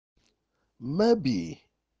Maybe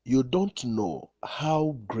you don't know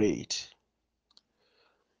how great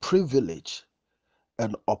privilege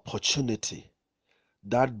and opportunity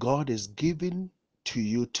that God is giving to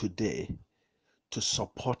you today to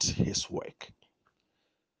support His work.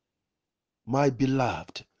 My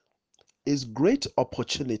beloved, it's great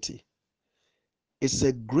opportunity. It's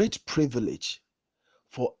a great privilege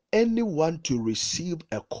for anyone to receive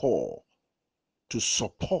a call to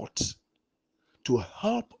support, to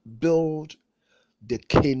help build the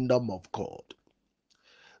kingdom of God.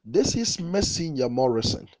 This is Messenger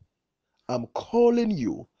Morrison. I'm calling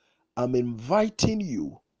you, I'm inviting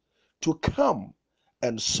you to come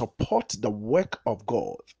and support the work of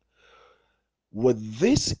God. With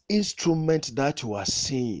this instrument that you are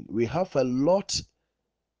seeing, we have a lot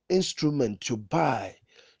instrument to buy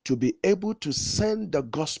to be able to send the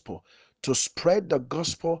gospel, to spread the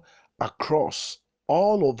gospel across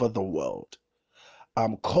all over the world.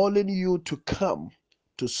 I'm calling you to come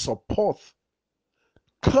to support,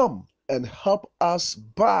 come and help us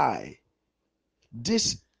buy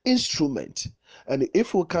this instrument. And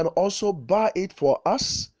if we can also buy it for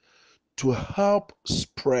us to help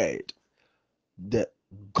spread the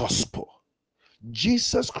gospel.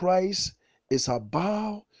 Jesus Christ is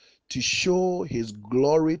about to show his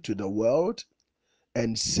glory to the world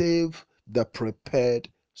and save the prepared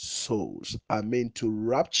souls. I mean, to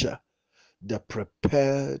rapture the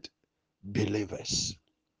prepared believers.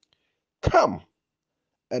 Come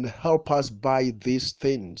and help us buy these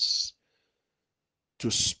things to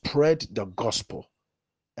spread the gospel,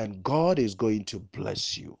 and God is going to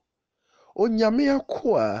bless you. Onyame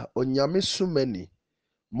akoa, onyame sumani,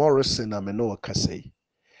 Morrison ameno kasei.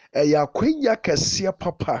 Eya kwenya kɛseɛ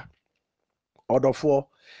papa ɔdɔfoɔ,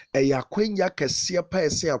 ɛyɛ akwenya kɛseɛ pa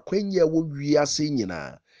ɛsɛ akwenya wɔ wiase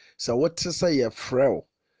nyinaa. Sɛ wote sɛ yɛfrɛ wo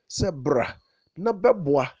sɛ bra na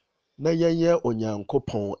bɛboa na yɛnyɛ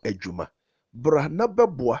onyankopɔn adwuma. Bra na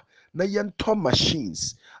bɛboa na yɛntɔ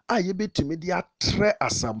machines a yɛbɛtumi de atrɛ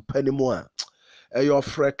asampa no mu a ɛyɛ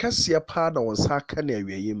ɔfrɛ kɛseɛ paa na wɔn nsa aka ne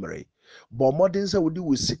awiei mmerɛ. Bɔ mmɔden sɛ wode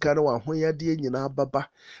wo sika no w'ahoyadeɛ nyinaa baba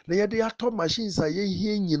na yɛde atɔ machines a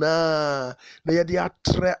yɛhia nyinaa na yɛde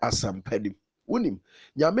atrɛ asampa no mu. Wonim,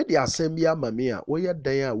 nyame de asɛm bi ama me a woyɛ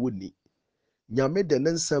dan a wonni. Nyame de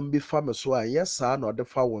ne nsɛm bi fa me so a ɛnyɛ saa na ɔde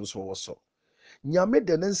fa wo nso wɔ so. Nyame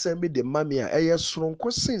de ne nsɛm bi de ma me a ɛyɛ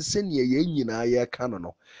soronko sen sɛnea yɛn nyinaa yɛka no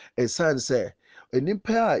no. Ɛsiane sɛ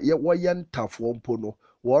nnipa a wɔyɛ ntafoɔ mpo no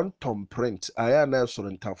wɔntɔn print ayɛ a na ɛsoro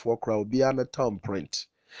ntafoɔ koraa obiara no tɔn print.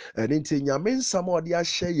 Ɛno nti nyame nsɛm a ɔde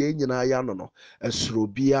ahyɛ yɛn nyinaa yɛ ano no ɛsoro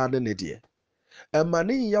obiara ne ne deɛ. Ɛma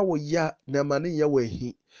ne nyɛ wo ya na ɛma ne nyɛ wo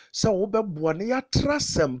ahi sɛ wobɛboa ne yɛatra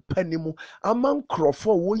asɛmpa no mu ama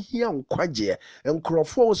nkurɔfoɔ a wɔhia nkwagyeɛ,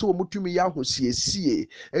 nkurɔfoɔ a sɛ wɔmutumi yɛ ahosiesie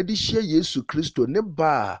de hyɛ Yesu Kristo ne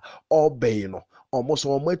ba a ɔrebɛn no ɔmo so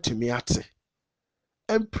ɔmo atumi ate.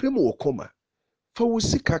 Ɛmpirim wo koma, fa wo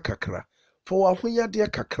sika kakra, fa wo ahoyadeɛ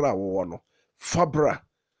kakra a wowɔ no, fa bra,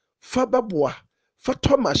 fa bɛboa, fa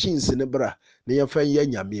tɔ machines ne bra na yɛmfa nyɛ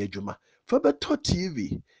nyame adwuma. Fa bɛtɔ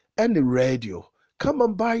TV and radio. Come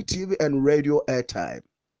and buy TV and radio airtime.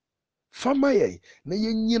 Fama yɛn na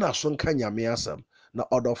yɛnyina so nka nyame asɛm na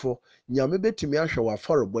ɔdɔfo nyame betumi ahwɛ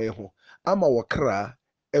w'afɔrebɔ yi ho ama wɔ kra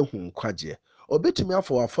ehu nkwagyeɛ. Obetumi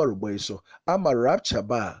afa w'afɔrebɔ yi so ama rapture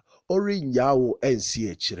ba a ɔrennyaa wo ansi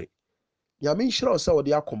akyire. Nyame nhyira wo sɛ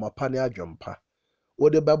wode akoma pa ne adwempa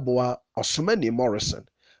wode bɛboa Ɔsomani Morrison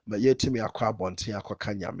ma yɛtumi akɔ abɔnten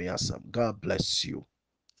akɔka nyame asɛm. God bless you.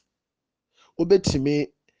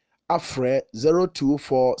 Obetumi afrɛ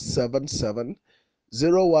 02477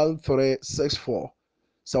 01364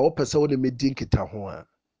 sɛ wopɛ sɛ wode me di nkitaho a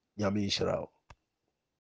nyame nhyira wo.